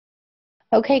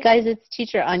Okay, guys, it's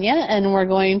Teacher Anya, and we're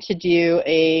going to do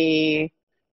a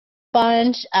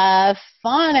bunch of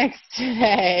phonics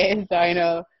today. So I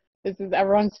know this is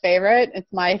everyone's favorite.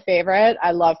 It's my favorite.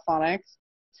 I love phonics.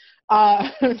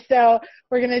 So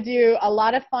we're going to do a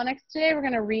lot of phonics today. We're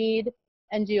going to read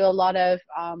and do a lot of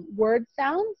word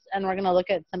sounds, and we're going to look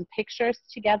at some pictures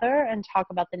together and talk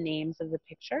about the names of the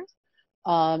pictures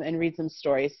and read some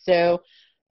stories. So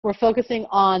we're focusing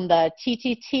on the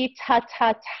T-T-T,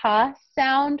 ta-ta-ta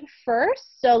sound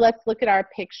first. So let's look at our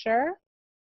picture.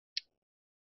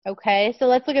 Okay, so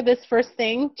let's look at this first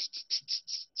thing.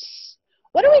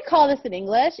 What do we call this in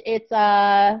English? It's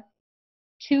a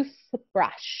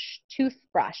toothbrush,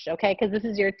 okay, because this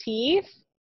is your teeth,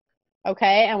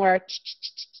 okay, and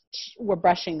we're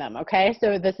brushing them, okay?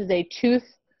 So this is a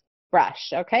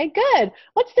toothbrush, okay, good.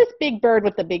 What's this big bird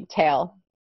with the big tail?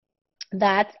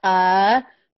 That's a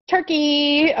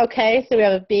turkey, okay, so we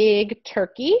have a big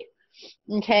turkey,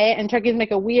 okay, and turkeys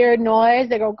make a weird noise.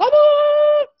 They go,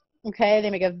 gobble, okay, they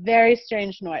make a very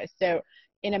strange noise. So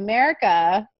in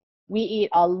America, we eat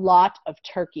a lot of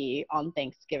turkey on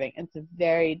Thanksgiving. It's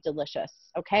very delicious,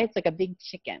 okay, it's like a big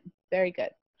chicken, very good.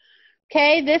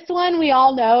 Okay, this one we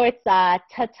all know, it's a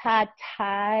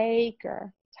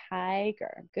tiger,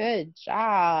 good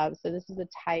job. So this is a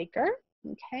tiger,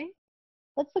 okay.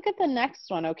 Let's look at the next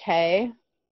one, okay?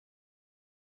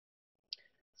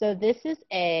 So this is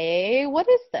a, what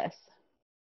is this?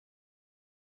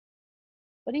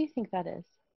 What do you think that is?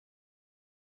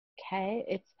 Okay,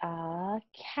 it's a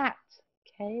cat.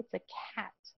 Okay, it's a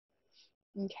cat.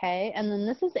 Okay, and then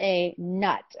this is a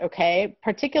nut, okay?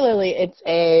 Particularly, it's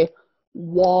a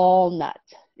walnut.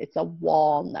 It's a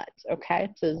walnut, okay?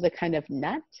 So this is a kind of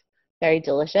nut, very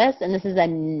delicious. And this is a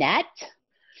net.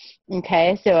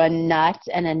 Okay, so a nut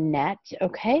and a net,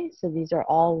 okay? So these are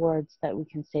all words that we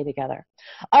can say together.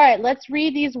 All right, let's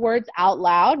read these words out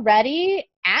loud. Ready?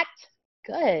 At,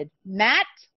 good. Mat,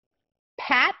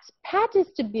 pat. Pat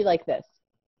is to be like this,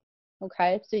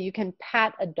 okay? So you can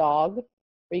pat a dog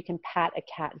or you can pat a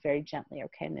cat very gently,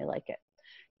 okay, and they like it.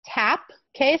 Tap,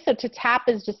 okay, so to tap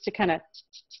is just to kind of,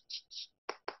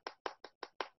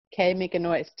 okay, make a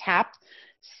noise. Tap.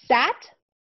 Sat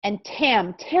and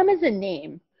tam. Tam is a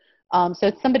name. So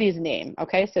it's somebody's name,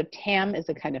 okay? So Tam is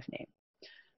a kind of name.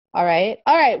 All right,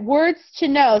 words to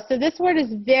know. So this word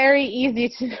is very easy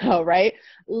to know, right?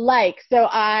 Like, so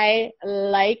I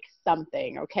like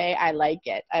something, okay? I like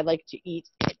it. I like to eat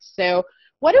it. So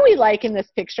what do we like in this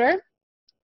picture?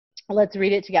 Let's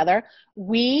read it together.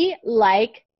 We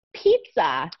like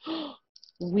pizza.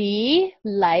 We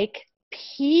like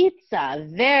pizza.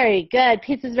 Very good.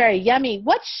 Pizza is very yummy.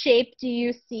 What shape do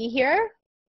you see here?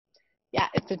 Yeah,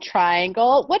 it's a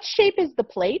triangle. What shape is the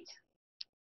plate?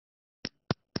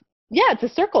 Yeah, it's a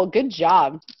circle. Good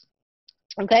job.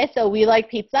 Okay, so we like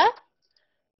pizza.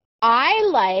 I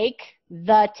like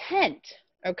the tent.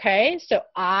 Okay, so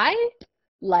I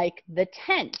like the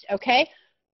tent. Okay,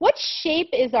 what shape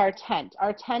is our tent?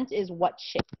 Our tent is what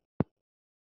shape?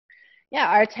 Yeah,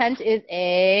 our tent is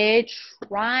a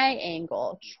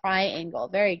triangle. Triangle.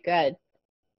 Very good.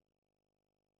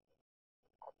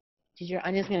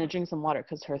 Anya's going to drink some water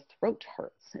because her throat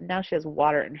hurts. And now she has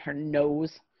water in her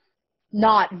nose.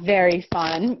 Not very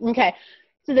fun. Okay,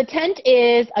 so the tent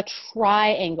is a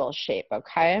triangle shape,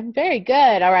 okay? Very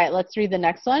good. All right, let's read the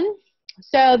next one.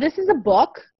 So this is a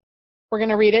book. We're going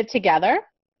to read it together.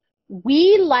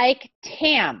 We like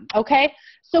Tam, okay?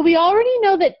 So we already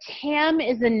know that Tam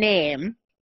is a name.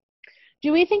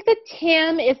 Do we think that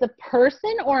Tam is a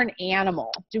person or an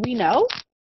animal? Do we know?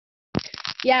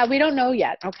 Yeah, we don't know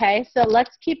yet, okay? So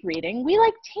let's keep reading. We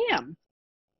like Tam.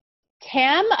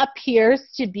 Tam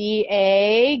appears to be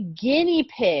a guinea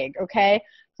pig, okay?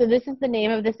 So this is the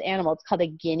name of this animal. It's called a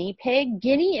guinea pig.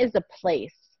 Guinea is a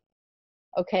place,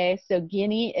 okay? So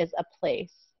Guinea is a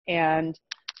place, and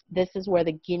this is where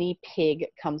the guinea pig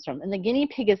comes from. And the guinea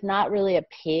pig is not really a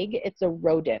pig. It's a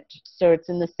rodent. So it's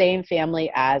in the same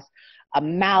family as a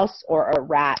mouse or a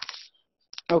rat,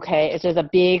 okay? It's just a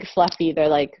big, fluffy,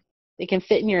 they can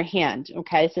fit in your hand,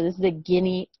 okay? So this is a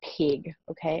guinea pig,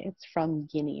 okay? It's from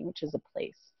Guinea, which is a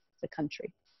place. It's a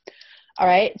country. All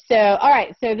right, so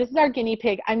this is our guinea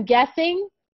pig. I'm guessing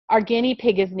our guinea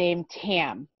pig is named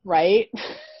Tam, right?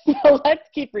 So let's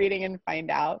keep reading and find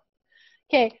out.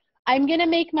 Okay, I'm going to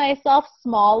make myself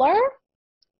smaller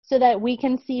so that we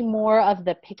can see more of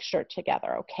the picture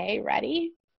together, okay?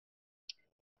 Ready?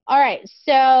 All right,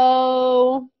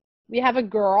 so we have a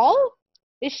girl.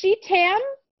 Is she Tam?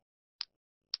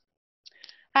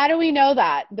 How do we know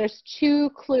that? There's two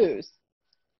clues.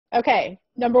 Okay,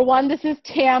 number one, this is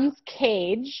Tam's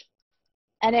cage.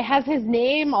 and it has his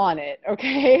name on it,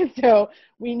 okay? So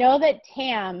we know that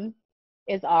Tam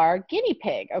is our guinea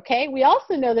pig, okay? We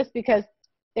also know this because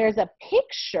there's a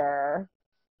picture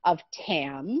of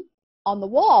Tam on the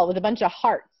wall with a bunch of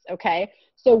hearts, okay?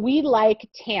 So we like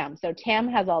Tam. So Tam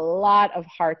has a lot of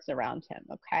hearts around him,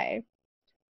 okay?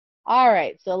 All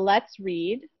right, so let's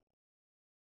read.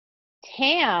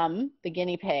 Tam, the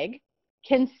guinea pig,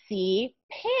 can see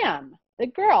Pam, the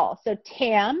girl. So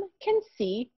Tam can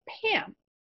see Pam.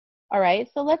 All right,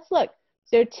 so let's look.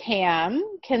 So Tam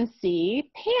can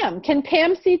see Pam. Can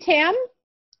Pam see Tam?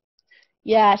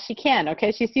 Yeah, she can.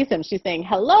 Okay, she sees him. She's saying,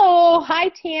 hello, hi,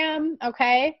 Tam.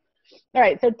 Okay. All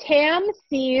right, so Tam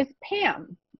sees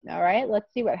Pam. All right,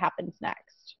 let's see what happens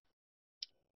next.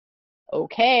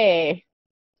 Okay,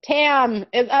 Tam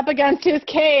is up against his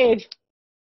cage.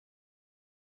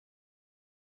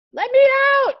 Let me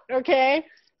out. Okay,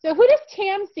 so who does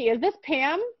Tam see? Is this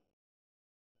Pam?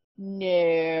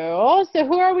 No. So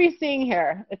who are we seeing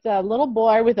here? It's a little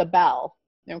boy with a bell.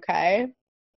 Okay.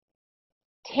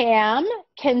 Tam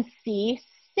can see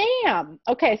Sam.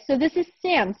 Okay, so this is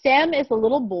Sam. Sam is a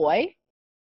little boy,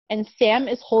 and Sam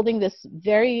is holding this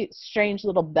very strange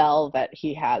little bell that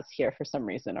he has here for some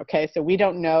reason. Okay, so we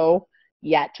don't know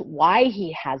yet why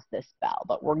he has this bell,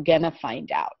 but we're gonna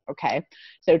find out. Okay,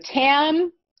 so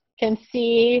Tam can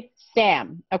see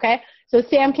Sam. Okay, so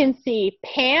Sam can see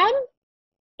Pam,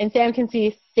 and Sam can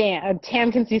see Sam.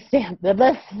 Tam can see Sam.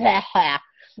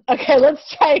 Okay,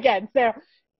 let's try again. So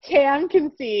Tam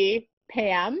can see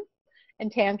Pam,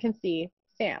 and Tam can see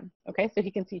Sam. Okay, so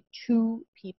he can see two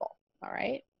people. All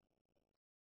right.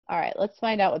 All right, let's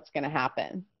find out what's going to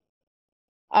happen.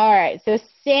 All right, so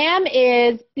Sam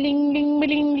is bling, bling,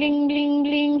 bling, bling, bling,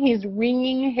 bling. He's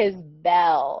ringing his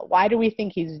bell. Why do we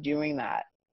think he's doing that?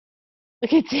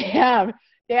 Look at Tam.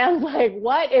 Tam's like,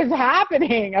 what is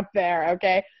happening up there?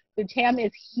 Okay, so Tam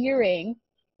is hearing.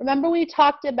 Remember we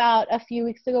talked about a few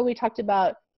weeks ago, we talked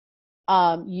about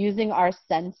using our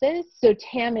senses. So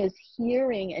Tam is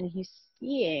hearing and he's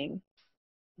seeing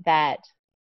that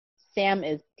Sam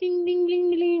is ding, ding,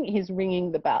 ding, ding. He's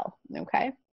ringing the bell,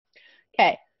 okay?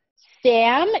 Okay,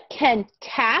 Sam can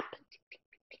tap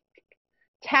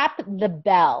the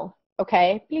bell,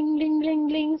 okay? Bling, bling, bling,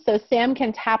 bling. So Sam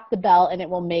can tap the bell and it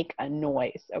will make a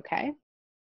noise, okay?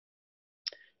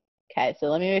 Okay, so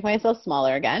let me make myself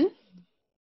smaller again.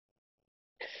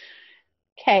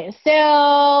 Okay,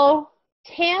 so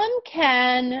Tam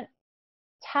can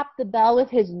tap the bell with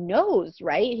his nose,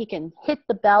 right? He can hit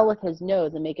the bell with his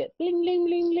nose and make it bling, bling,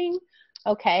 bling, bling.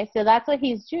 Okay, so that's what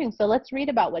he's doing. So let's read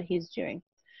about what he's doing.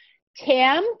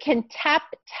 Tam can tap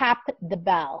the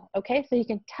bell. Okay, so he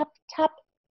can tap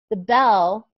the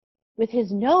bell with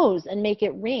his nose and make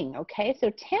it ring. Okay,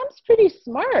 so Tam's pretty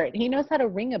smart. He knows how to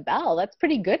ring a bell. That's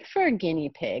pretty good for a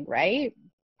guinea pig, right?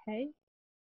 Okay.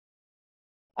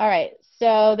 All right,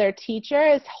 so their teacher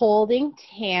is holding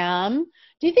Tam.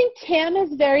 Do you think Tam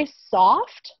is very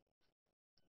soft?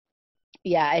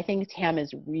 Yeah, I think Tam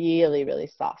is really, really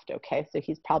soft, okay? So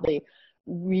he's probably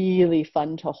really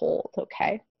fun to hold,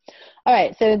 okay? All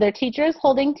right, so their teacher is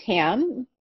holding Tam.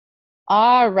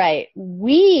 All right, so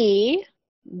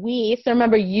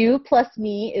remember you plus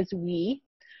me is we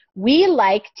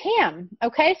like Tam,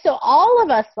 okay? So all of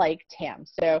us like Tam.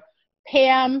 So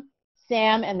Pam,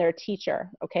 Sam, and their teacher,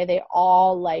 okay? They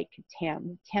all like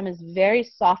Tam. Tam is very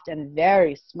soft and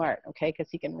very smart, okay? Because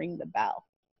he can ring the bell.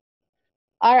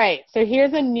 All right, so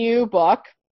here's a new book.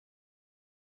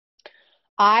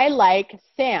 I like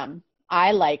Sam.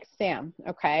 I like Sam,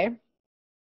 okay?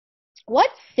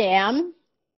 What's Sam?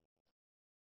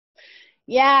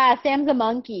 Yeah, Sam's a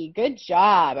monkey. Good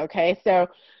job, okay? So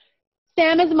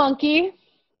Sam is a monkey,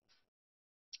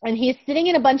 and he's sitting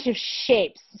in a bunch of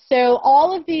shapes. So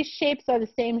all of these shapes are the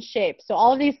same shape. So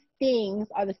all of these things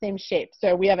are the same shape.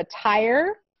 So we have a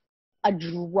tire, a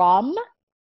drum,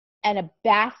 and a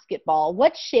basketball.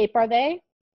 What shape are they?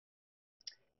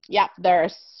 Yep, they're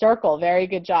a circle. Very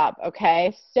good job.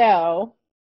 Okay, so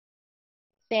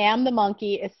Sam the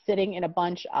monkey is sitting in a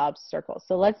bunch of circles.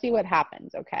 So let's see what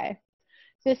happens, okay?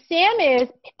 So Sam is,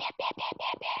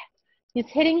 he's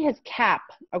hitting his cap,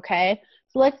 okay?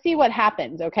 So let's see what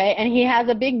happens, okay? And he has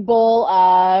a big bowl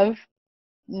of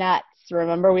nuts.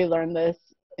 Remember we learned this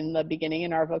in the beginning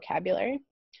in our vocabulary.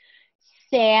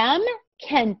 Sam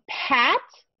can pat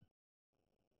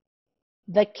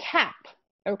the cap,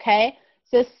 okay?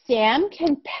 So Sam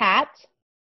can pat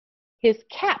his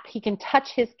cap. He can touch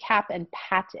his cap and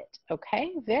pat it,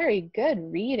 okay? Very good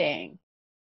reading.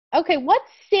 Okay, what's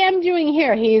Sam doing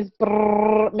here? He's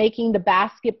making the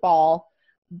basketball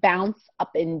bounce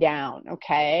up and down,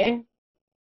 okay?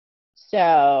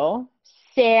 So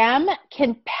Sam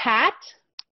can pat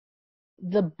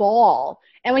the ball.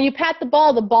 And when you pat the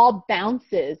ball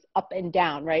bounces up and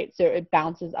down, right? So it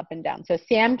bounces up and down. So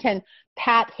Sam can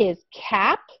pat his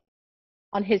cap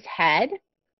on his head,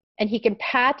 and he can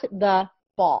pat the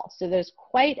ball. So there's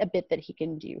quite a bit that he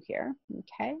can do here,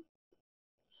 okay?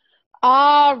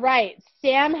 All right,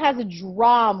 Sam has a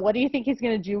drum. What do you think he's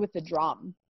going to do with the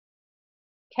drum?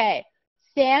 Okay,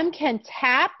 Sam can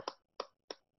tap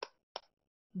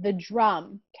the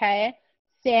drum, okay?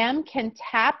 Sam can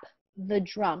tap the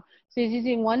drum. So he's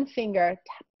using one finger,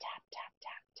 tap, tap, tap,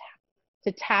 tap, tap,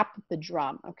 to tap the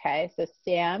drum, okay? So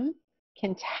Sam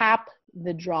can tap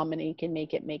the drum and he can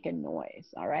make it make a noise,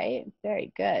 all right?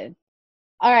 Very good.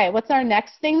 All right, what's our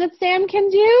next thing that Sam can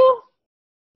do?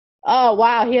 Oh,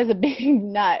 wow, he has a big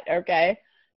nut, okay?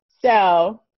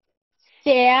 So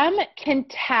Sam can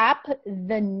tap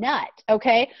the nut,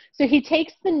 okay? So he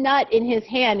takes the nut in his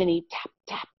hand and he tap,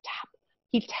 tap, tap.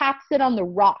 He taps it on the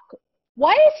rock.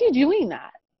 Why is he doing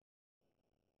that?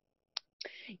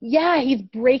 Yeah, he's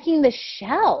breaking the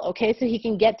shell, okay? So he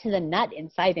can get to the nut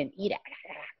inside and eat it,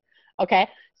 okay?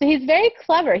 So he's very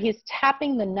clever. He's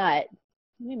tapping the nut.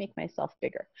 Let me make myself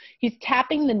bigger. He's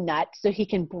tapping the nut so he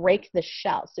can break the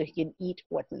shell, so he can eat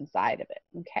what's inside of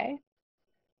it, okay?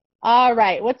 All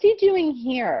right, what's he doing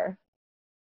here?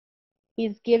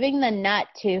 He's giving the nut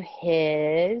to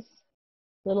his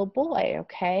little boy,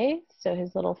 okay? So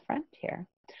his little friend here.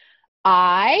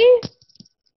 I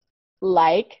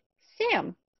like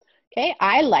Sam, okay?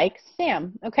 I like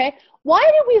Sam, okay? Why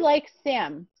do we like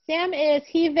Sam? Sam, is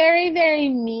he very, very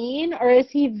mean, or is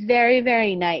he very,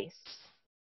 very nice?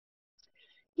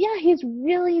 Yeah, he's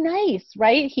really nice,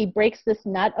 right? He breaks this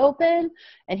nut open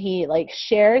and he like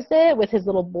shares it with his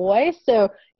little boy. So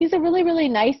he's a really, really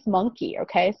nice monkey,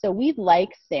 okay? So we like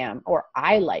Sam, or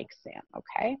I like Sam,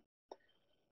 okay?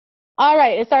 All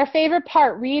right, it's our favorite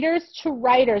part, readers to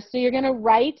writers. So you're gonna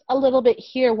write a little bit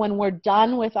here when we're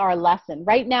done with our lesson.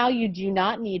 Right now you do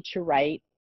not need to write,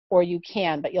 or you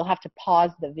can, but you'll have to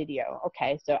pause the video,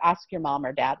 okay? So ask your mom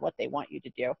or dad what they want you to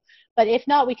do. But if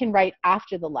not, we can write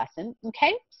after the lesson,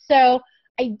 okay? So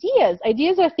ideas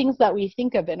are things that we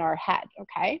think of in our head,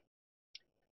 okay?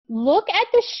 Look at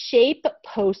the shape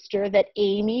poster that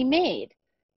Amy made.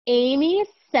 Amy's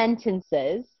sentence,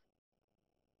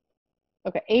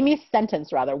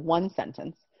 one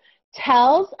sentence,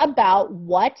 tells about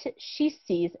what she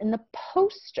sees in the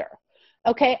poster,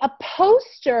 okay? A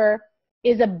poster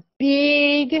is a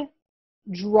big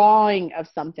drawing of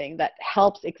something that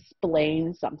helps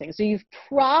explain something. So you've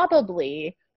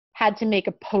probably had to make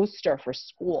a poster for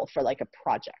school for like a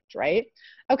project, right?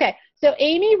 Okay, so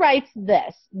Amy writes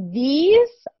this. These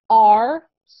are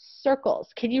circles.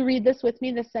 Can you read this with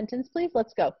me, this sentence, please?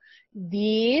 Let's go.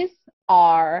 These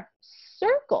are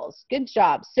circles. Good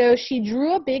job. So she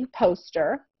drew a big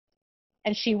poster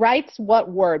and she writes what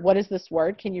word? What is this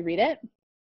word? Can you read it?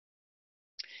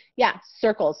 Yeah,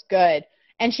 circles, good.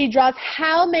 And she draws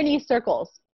how many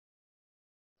circles?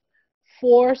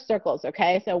 4 circles,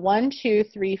 okay? So 1, 2,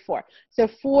 3, 4. So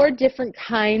 4 different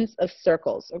kinds of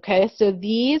circles, okay? So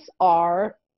these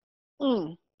are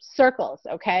circles,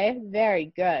 okay?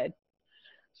 Very good.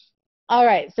 All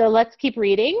right, so let's keep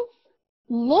reading.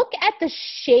 Look at the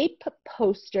shape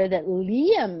poster that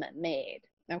Liam made,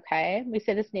 okay? We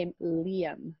say this name,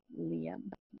 Liam,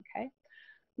 okay?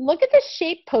 Look at the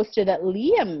shape poster that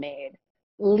Liam made.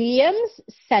 Liam's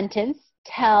sentence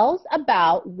tells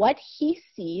about what he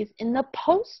sees in the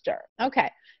poster.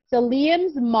 Okay, so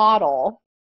Liam's model,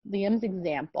 Liam's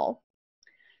example,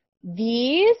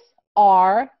 these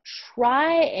are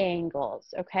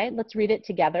triangles. Okay, let's read it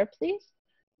together, please.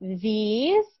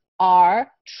 These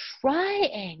are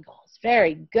triangles.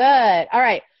 Very good. All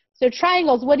right, so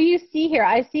triangles, what do you see here?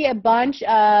 I see a bunch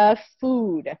of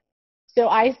food. So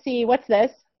I see, what's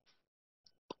this?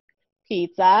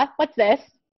 Pizza. What's this?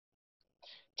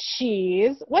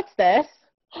 Cheese. What's this?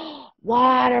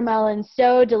 Watermelon.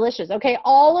 So delicious. Okay,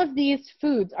 all of these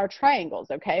foods are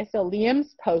triangles, okay? So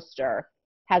Liam's poster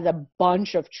has a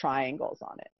bunch of triangles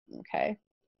on it, okay?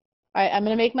 All right, I'm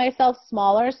going to make myself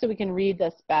smaller so we can read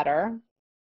this better.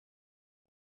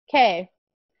 Okay,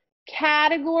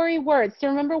 category words. So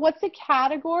remember, what's a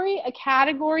category? A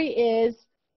category is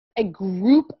a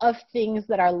group of things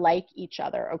that are like each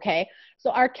other, okay?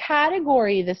 So our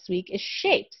category this week is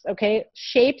shapes, okay?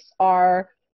 Shapes are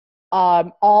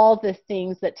all the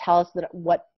things that tell us that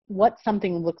what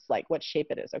something looks like, what shape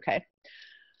it is, okay?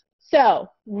 So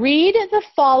read the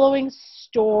following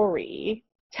story.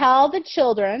 Tell the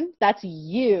children, that's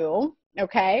you,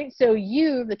 okay? So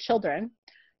you, the children,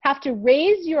 have to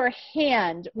raise your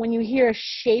hand when you hear a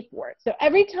shape word. So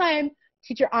every time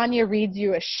Teacher Anya reads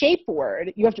you a shape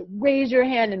word, you have to raise your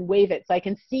hand and wave it so I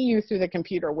can see you through the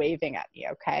computer waving at me,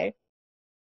 okay?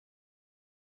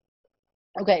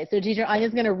 Okay, so Teacher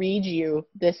Anya's going to read you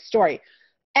this story.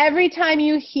 Every time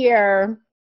you hear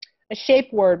a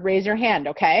shape word, raise your hand,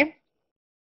 okay?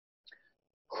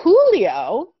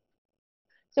 Julio,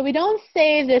 so we don't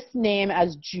say this name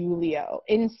as Julio.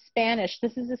 In Spanish,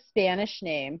 this is a Spanish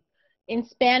name. In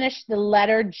Spanish, the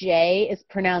letter J is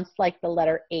pronounced like the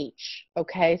letter H,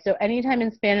 okay? So anytime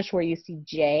in Spanish where you see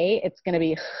J, it's going to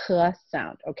be H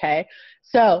sound, okay?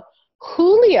 So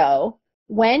Julio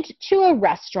went to a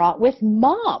restaurant with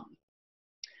Mom.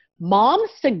 Mom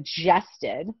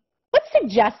suggested, what's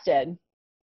suggested?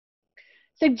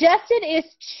 Suggested is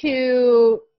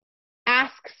to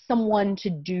ask someone to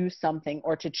do something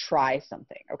or to try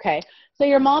something, okay? So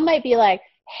your mom might be like,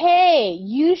 hey,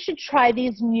 you should try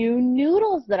these new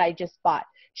noodles that I just bought.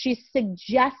 She's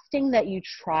suggesting that you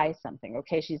try something,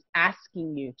 okay? She's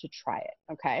asking you to try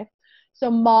it, okay? So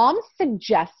Mom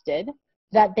suggested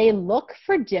that they look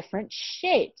for different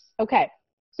shapes. Okay,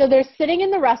 so they're sitting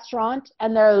in the restaurant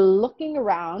and they're looking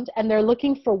around and they're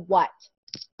looking for what?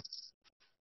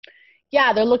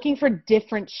 Yeah, they're looking for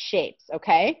different shapes,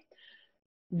 okay?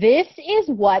 This is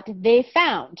what they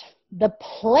found. The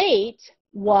plate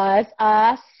was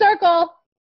a circle.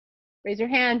 Raise your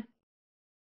hand.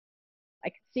 I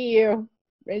can see you.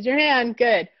 Raise your hand.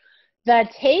 Good. The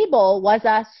table was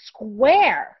a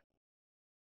square.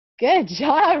 Good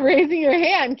job raising your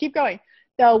hand. Keep going.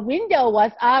 The window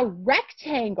was a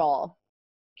rectangle.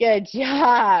 Good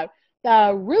job.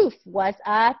 The roof was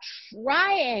a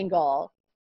triangle.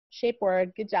 Shape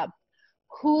word. Good job.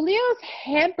 Julio's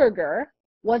hamburger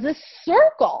was a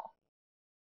circle.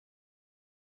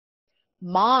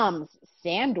 Mom's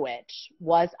sandwich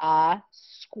was a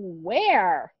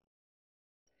square.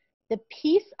 The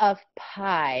piece of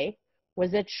pie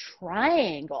was a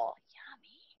triangle.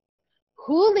 Yummy.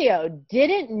 Julio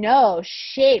didn't know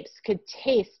shapes could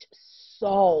taste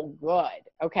so good,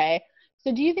 okay?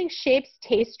 So do you think shapes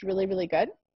taste really, really good?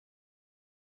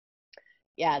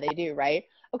 Yeah, they do, right?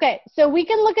 Okay, so we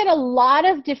can look at a lot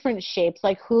of different shapes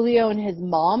like Julio and his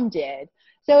mom did.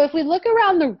 So if we look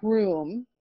around the room,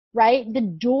 right, the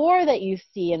door that you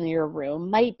see in your room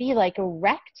might be like a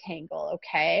rectangle,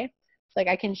 okay? Like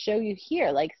I can show you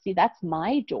here, like see that's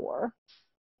my door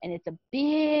and it's a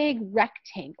big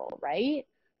rectangle, right?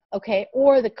 Okay,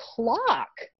 or the clock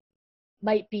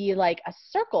might be like a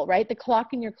circle, right? The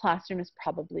clock in your classroom is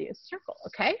probably a circle,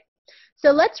 okay? So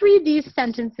let's read these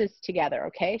sentences together,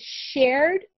 okay?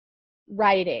 Shared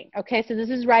writing. Okay, so this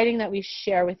is writing that we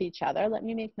share with each other. Let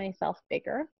me make myself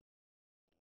bigger.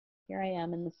 Here I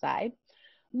am in the side.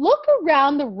 Look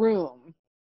around the room.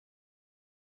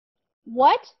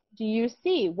 What do you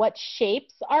see? What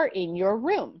shapes are in your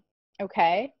room?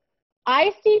 Okay,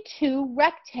 I see two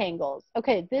rectangles.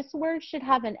 Okay, this word should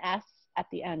have an S at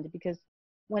the end because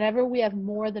whenever we have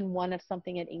more than one of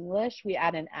something in English, we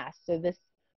add an S. So this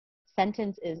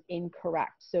sentence is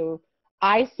incorrect. So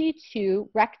I see two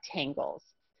rectangles.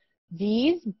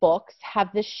 These books have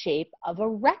the shape of a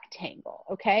rectangle,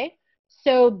 okay?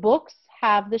 So books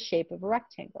have the shape of a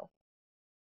rectangle.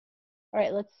 All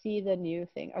right, let's see the new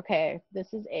thing. Okay,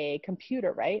 this is a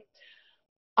computer, right?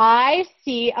 I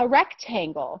see a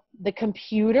rectangle. The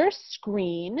computer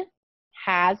screen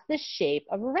has the shape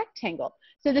of a rectangle.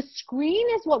 So the screen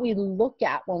is what we look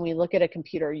at when we look at a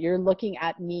computer. You're looking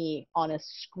at me on a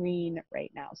screen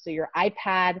right now. So your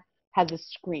iPad has a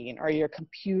screen or your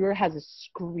computer has a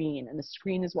screen, and the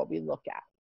screen is what we look at.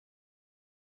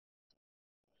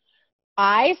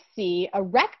 I see a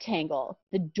rectangle.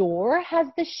 The door has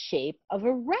the shape of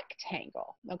a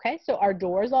rectangle, okay? So our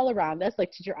doors all around us,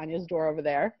 like Teacher Anya's door over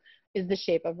there, is the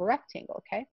shape of a rectangle,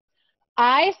 okay?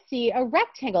 I see a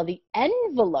rectangle. The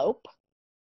envelope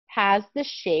has the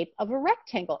shape of a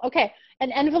rectangle. Okay,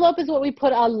 an envelope is what we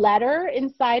put a letter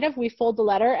inside of. We fold the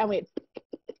letter and we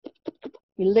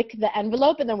lick the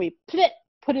envelope and then we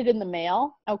put it in the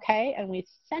mail, okay, and we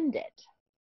send it.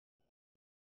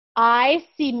 I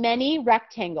see many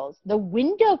rectangles. The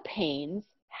window panes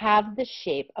have the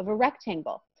shape of a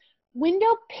rectangle.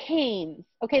 Window panes.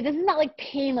 Okay, this is not like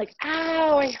pain, like,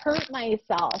 ow, I hurt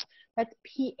myself. That's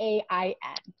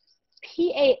P-A-I-N.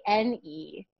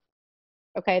 P-A-N-E.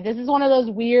 Okay, this is one of those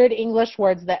weird English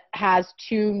words that has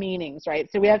two meanings,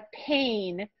 right? So we have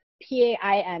pain,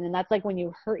 P-A-I-N, and that's like when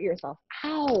you hurt yourself.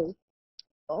 Ow.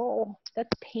 Oh, that's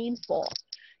painful.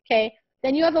 Okay,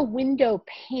 then you have a window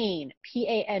pane,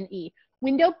 P-A-N-E.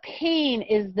 Window pane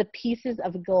is the pieces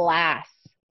of glass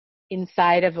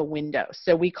inside of a window.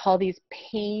 So we call these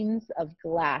panes of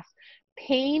glass.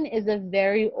 Pane is a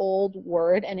very old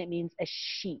word, and it means a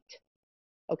sheet,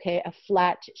 okay, a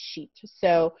flat sheet.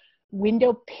 So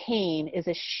window pane is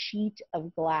a sheet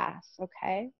of glass,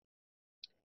 okay?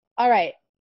 All right.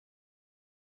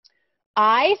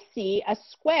 I see a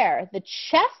square. The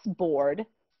chessboard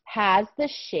has the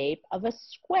shape of a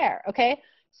square, okay?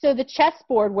 So the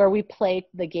chessboard where we play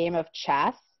the game of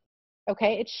chess,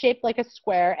 okay, it's shaped like a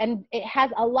square, and it has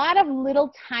a lot of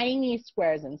little tiny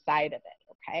squares inside of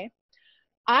it, okay?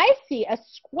 I see a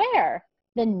square.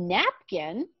 The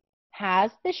napkin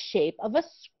has the shape of a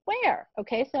square,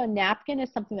 okay? So a napkin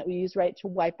is something that we use, right, to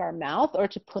wipe our mouth or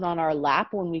to put on our lap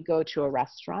when we go to a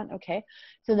restaurant, okay?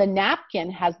 So the napkin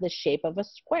has the shape of a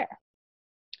square.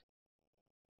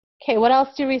 Okay, what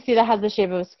else do we see that has the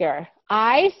shape of a square?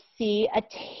 I see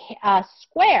a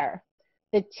square.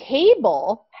 The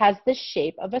table has the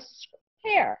shape of a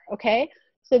square, okay?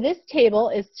 So this table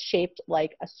is shaped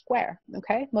like a square,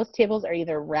 okay? Most tables are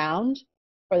either round,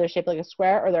 or they're shaped like a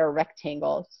square, or they're a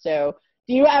rectangle. So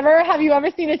have you ever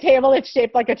seen a table that's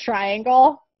shaped like a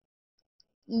triangle?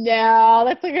 No,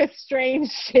 that's like a strange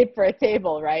shape for a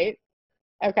table, right?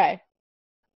 Okay.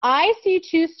 I see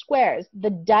two squares.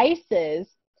 The dices,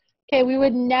 okay, we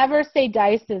would never say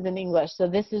dices in English, so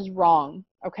this is wrong,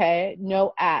 okay?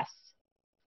 No S.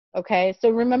 Okay, so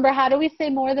remember, how do we say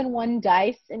more than one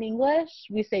dice in English?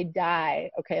 We say die,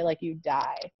 okay, like you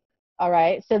die. All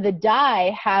right, so the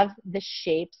die have the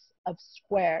shapes of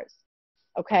squares.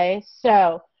 Okay,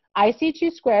 so I see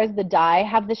two squares. The die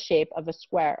have the shape of a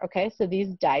square. Okay, so these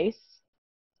dice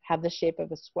have the shape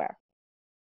of a square.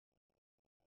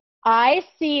 I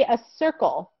see a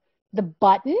circle. The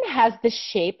button has the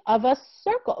shape of a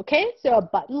circle. Okay, so a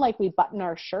button, like we button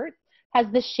our shirt, has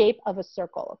the shape of a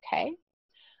circle. Okay.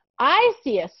 I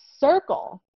see a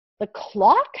circle. The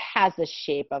clock has the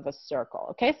shape of a circle,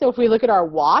 okay? So if we look at our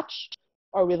watch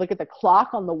or we look at the clock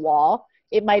on the wall,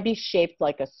 it might be shaped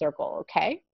like a circle,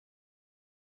 okay?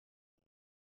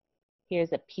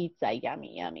 Here's a pizza,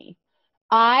 yummy, yummy.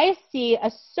 I see a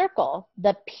circle.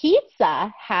 The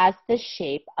pizza has the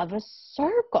shape of a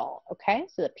circle, okay?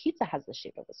 So the pizza has the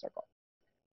shape of a circle.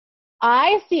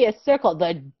 I see a circle.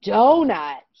 The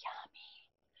donut,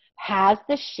 has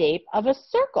the shape of a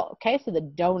circle, okay? So the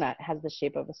donut has the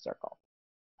shape of a circle.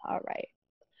 All right.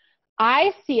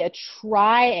 I see a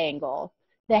triangle.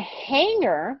 The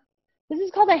hanger, this is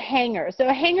called a hanger. So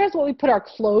a hanger is what we put our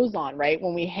clothes on, right?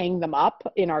 When we hang them up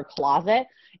in our closet.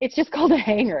 It's just called a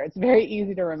hanger. It's very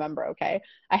easy to remember, okay?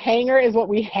 A hanger is what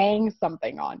we hang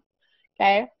something on,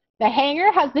 okay? The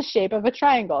hanger has the shape of a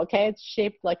triangle, okay? It's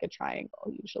shaped like a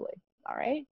triangle usually, all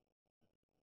right?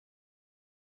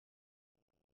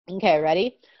 Okay,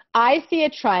 ready? I see a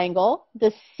triangle.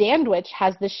 The sandwich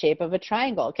has the shape of a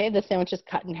triangle, okay? The sandwich is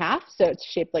cut in half, so it's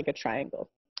shaped like a triangle.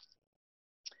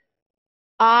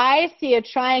 I see a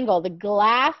triangle. The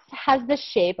glass has the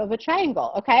shape of a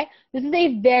triangle, okay? This is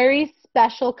a very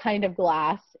special kind of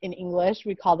glass in English.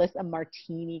 We call this a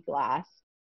martini glass.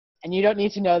 And you don't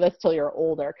need to know this till you're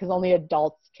older, because only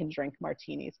adults can drink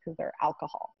martinis because they're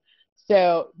alcohol.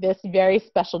 So this very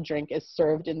special drink is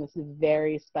served in this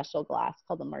very special glass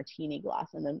called a martini glass,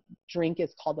 and the drink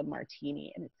is called a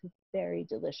martini, and it's very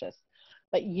delicious.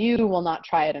 But you will not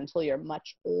try it until you're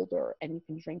much older and you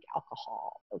can drink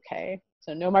alcohol, okay?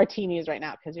 So no martinis right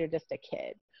now because you're just a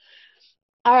kid.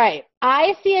 All right,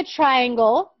 I see a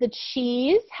triangle. The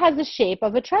cheese has the shape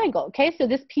of a triangle, okay? So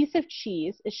this piece of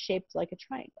cheese is shaped like a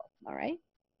triangle, all right?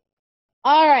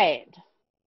 All right.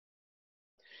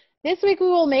 This week we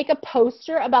will make a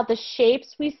poster about the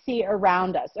shapes we see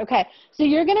around us. Okay, so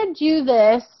you're going to do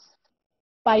this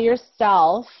by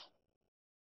yourself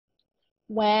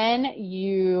when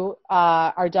you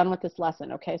are done with this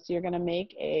lesson. Okay, so you're going to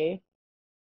make I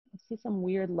see some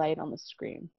weird light on the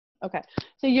screen. Okay,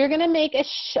 so you're going to make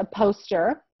a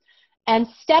poster. And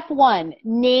step one,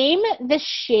 name the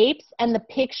shapes and the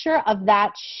picture of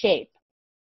that shape.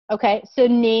 Okay, so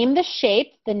name the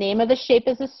shape. The name of the shape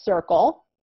is a circle.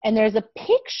 And there's a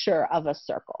picture of a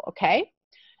circle, okay?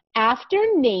 After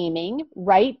naming,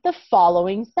 write the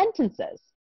following sentences.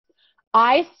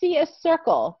 I see a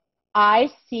circle. I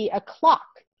see a clock.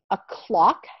 A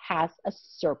clock has a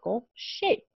circle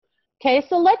shape. Okay,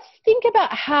 so let's think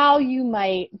about how you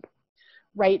might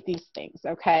write these things,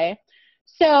 okay?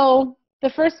 So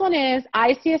the first one is,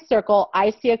 I see a circle,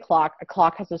 I see a clock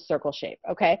has a circle shape,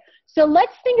 okay? So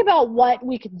let's think about what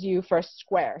we could do for a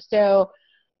square. So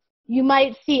you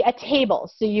might see a table.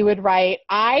 So you would write,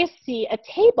 I see a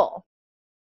table.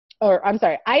 Or I'm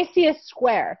sorry, I see a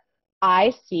square.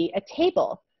 I see a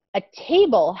table. A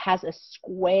table has a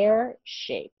square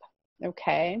shape,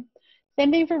 okay?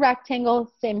 Same thing for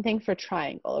rectangle, same thing for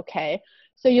triangle, okay?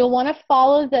 So you'll want to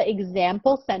follow the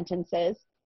example sentences.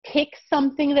 Pick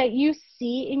something that you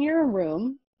see in your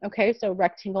room, okay? So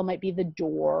rectangle might be the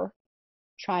door.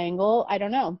 Triangle, I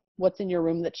don't know. What's in your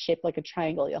room that's shaped like a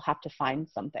triangle? You'll have to find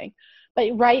something.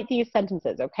 But write these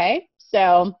sentences, okay?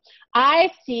 So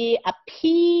I see a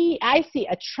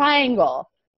triangle.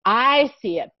 I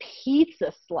see a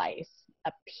pizza slice.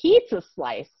 A pizza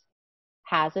slice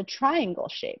has a triangle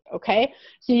shape, okay?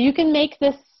 So you can make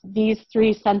these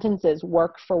three sentences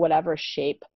work for whatever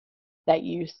shape that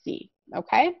you see,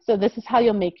 okay? So this is how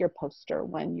you'll make your poster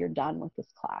when you're done with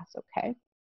this class, okay?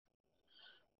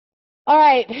 All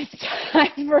right, it's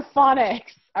time for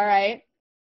phonics, all right?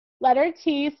 Letter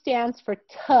T stands for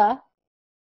T.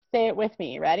 Say it with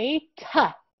me, ready? T,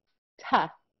 T,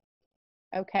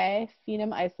 okay?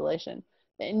 Phonem isolation.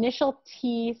 The initial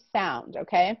T sound,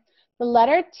 okay? The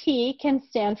letter T can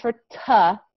stand for T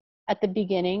at the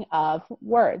beginning of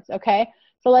words, okay?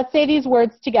 So let's say these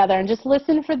words together and just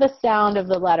listen for the sound of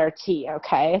the letter T,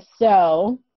 okay?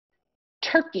 So,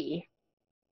 turkey.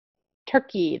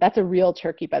 Turkey, that's a real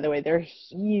turkey, by the way. They're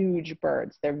huge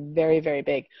birds. They're very, very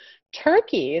big.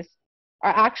 Turkeys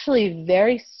are actually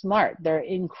very smart. They're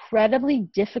incredibly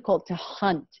difficult to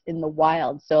hunt in the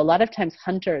wild. So a lot of times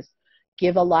hunters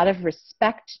give a lot of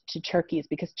respect to turkeys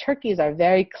because turkeys are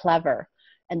very clever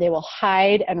and they will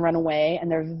hide and run away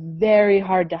and they're very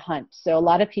hard to hunt. So a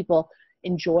lot of people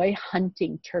enjoy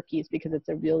hunting turkeys because it's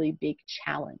a really big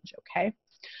challenge, okay?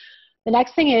 The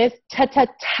next thing is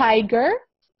tiger.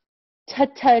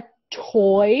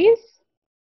 Toys,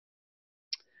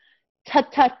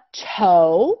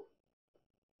 toe,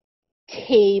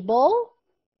 table,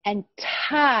 and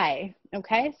tie.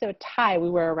 Okay, so a tie we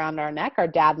wear around our neck. Our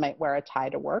dad might wear a tie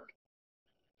to work.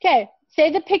 Okay,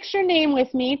 say the picture name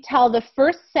with me. Tell the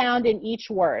first sound in each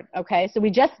word. Okay, so we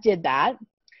just did that.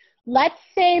 Let's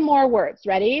say more words.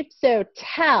 Ready? So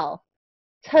tell,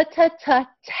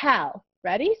 tell.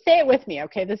 Ready? Say it with me.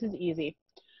 Okay, this is easy.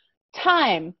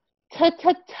 Time.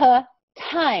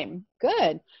 Time.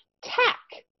 Good. Tack.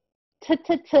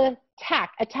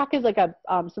 Tack. A tack is like a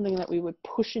something that we would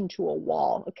push into a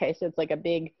wall. Okay, so it's like a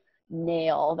big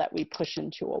nail that we push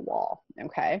into a wall.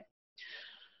 Okay.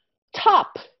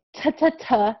 Top.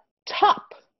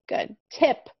 Top. Good.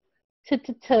 Tip. Tip.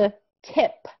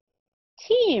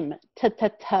 Team.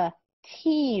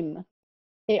 Team.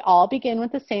 They all begin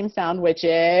with the same sound, which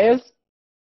is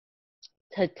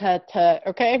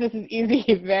okay, this is easy,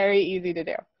 very easy to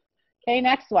do. Okay,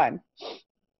 next one.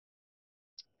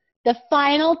 The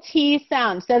final T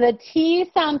sound. So the T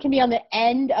sound can be on the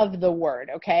end of the word,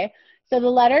 okay? So the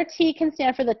letter T can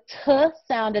stand for the T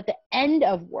sound at the end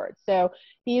of words. So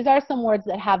these are some words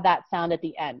that have that sound at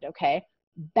the end, okay?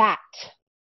 Bat,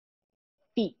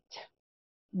 feet,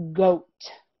 goat,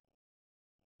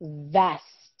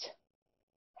 vest,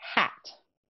 hat.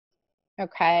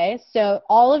 Okay, so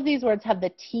all of these words have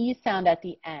the T sound at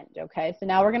the end, okay? So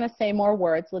now we're going to say more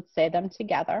words. Let's say them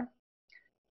together.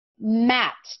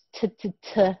 Mat,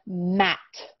 mat.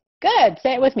 Good,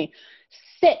 say it with me.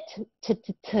 Sit,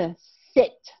 sit.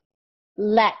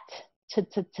 Let,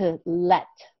 let.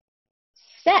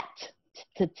 Set,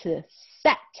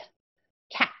 set.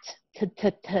 Cat,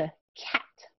 cat.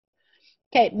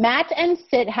 Okay, mat and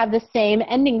sit have the same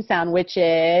ending sound, which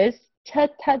is k.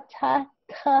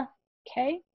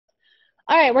 Okay.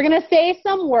 All right, we're going to say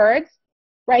some words.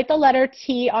 Write the letter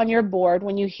T on your board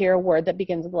when you hear a word that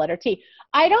begins with the letter T.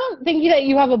 I don't think that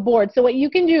you have a board, so what you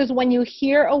can do is when you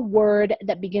hear a word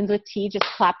that begins with T, just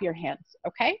clap your hands,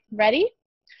 okay? Ready?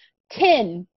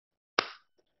 Tin,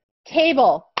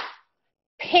 table,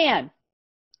 pan,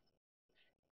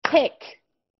 tick,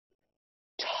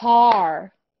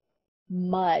 tar,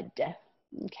 mud.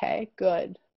 Okay,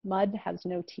 good. Mud has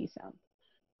no T sound.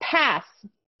 Pass,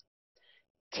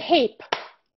 tape,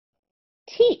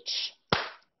 teach,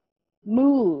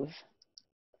 move,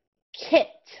 kit.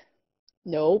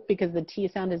 No, because the T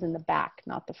sound is in the back,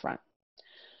 not the front.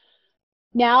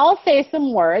 Now I'll say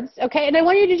some words, okay? And I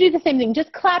want you to do the same thing.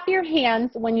 Just clap your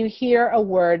hands when you hear a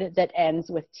word that ends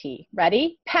with T.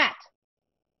 Ready? Pat,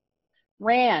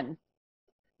 ran,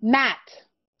 mat,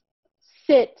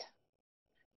 sit,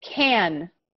 can,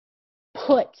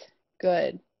 put.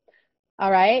 Good.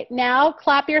 All right, now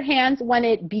clap your hands when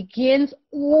it begins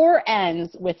or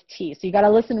ends with T. So you got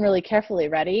to listen really carefully.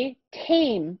 Ready?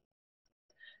 Tame,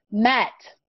 met,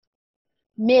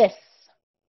 miss,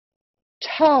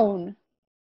 tone,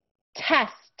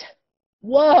 test.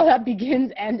 Whoa, that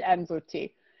begins and ends with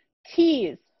T.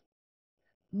 Tease,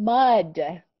 mud,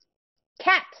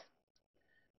 cat,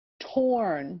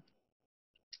 torn,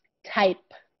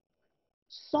 type,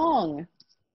 song.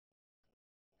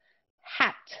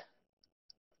 Hat.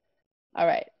 All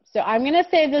right. So I'm going to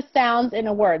say the sounds in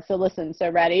a word. So listen. So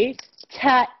ready?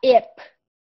 Ta-ip.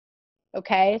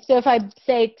 Okay. So if I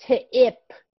say ta-ip,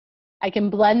 I can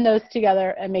blend those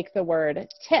together and make the word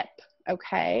tip.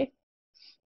 Okay.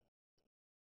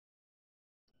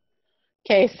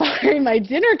 Okay. Sorry, my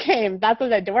dinner came. That's when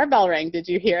the doorbell rang. Did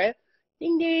you hear it?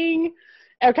 Ding, ding.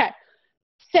 Okay.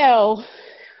 So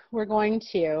we're going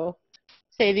to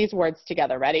say these words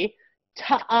together. Ready?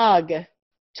 Tug,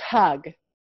 tug.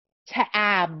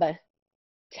 Tab,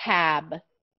 tab.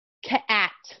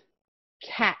 Cat,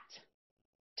 cat.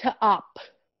 Top,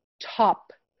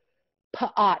 top.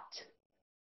 Pot,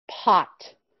 pot.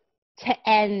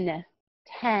 Ten,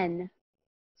 ten.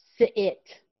 Sit,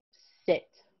 sit.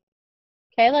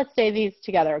 Okay, let's say these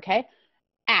together, okay?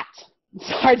 At. It's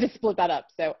hard to split that up,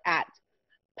 so at.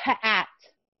 Pa-at.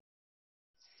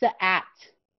 Sa-at.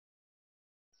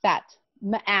 Sat.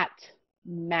 Ma-at.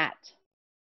 Mat.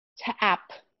 Tap.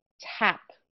 Tap.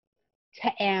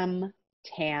 Tam.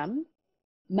 Tam.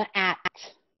 Ma-at.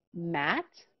 Mat.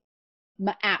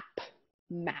 Ma-ap.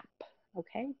 Map.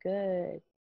 Okay, good.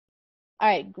 All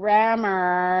right,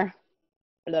 grammar.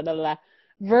 Blah, blah, blah.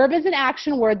 Verb is an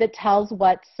action word that tells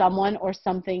what someone or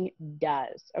something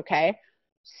does, okay?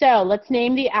 So let's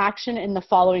name the action in the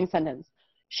following sentence.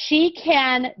 She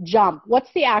can jump.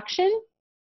 What's the action?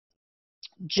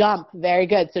 Jump. Very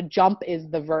good. So jump is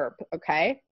the verb,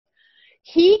 okay?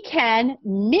 He can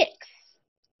mix.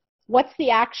 What's the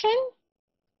action?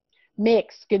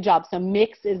 Mix. Good job. So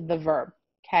mix is the verb,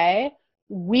 okay?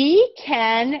 We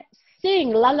can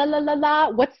sing. La, la, la, la, la.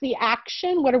 What's the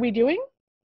action? What are we doing?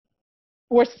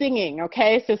 We're singing,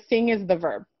 okay? So sing is the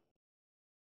verb.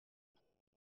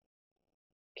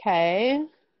 Okay.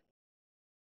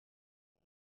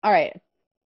 All right.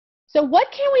 So what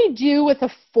can we do with a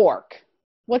fork?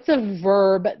 What's a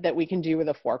verb that we can do with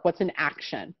a fork? What's an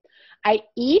action? I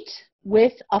eat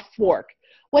with a fork.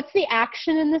 What's the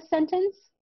action in this sentence?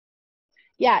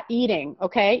 Yeah, eating,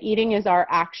 okay? Eating is our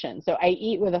action. So I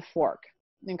eat with a fork,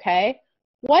 okay?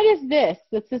 What is this?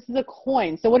 This is a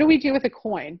coin. So what do we do with a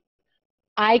coin?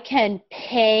 I can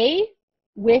pay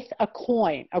with a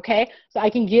coin, okay? So I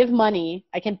can give money,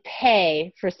 I can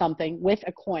pay for something with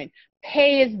a coin.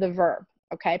 Pay is the verb,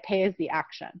 okay? Pay is the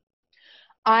action.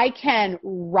 I can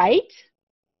write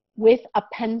with a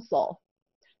pencil,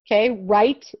 okay?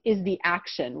 Write is the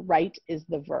action, write is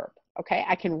the verb, okay?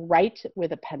 I can write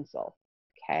with a pencil,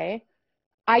 okay?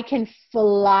 I can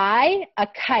fly a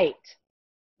kite.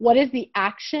 What is the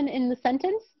action in the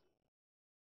sentence?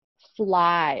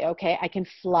 Fly, okay? I can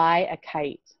fly a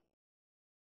kite.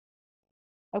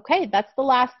 Okay, that's the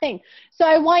last thing. So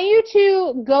I want you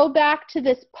to go back to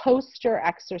this poster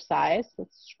exercise.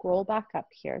 Let's scroll back up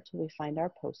here till we find our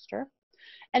poster.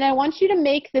 And I want you to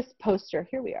make this poster.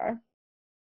 Here we are.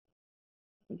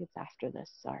 I think it's after this,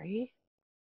 sorry.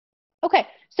 Okay,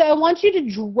 so I want you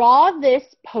to draw this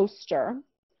poster.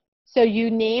 So you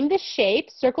name the shape,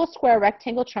 circle, square,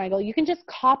 rectangle, triangle. You can just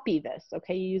copy this,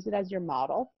 okay? You use it as your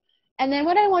model. And then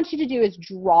what I want you to do is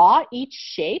draw each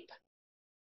shape.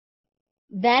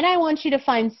 Then I want you to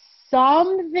find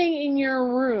something in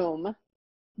your room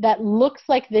that looks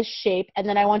like this shape, and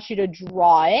then I want you to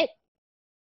draw it.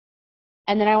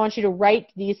 And then I want you to write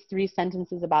these 3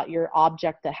 sentences about your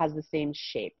object that has the same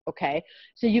shape, okay?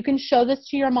 So you can show this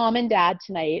to your mom and dad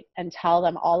tonight and tell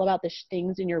them all about the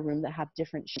things in your room that have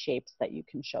different shapes that you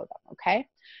can show them, okay?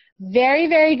 Very,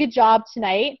 very good job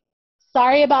tonight.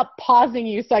 Sorry about pausing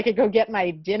you so I could go get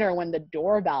my dinner when the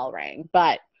doorbell rang,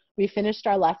 but we finished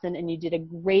our lesson and you did a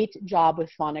great job with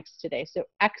phonics today. So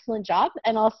excellent job,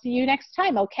 and I'll see you next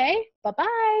time, okay?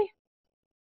 Bye-bye.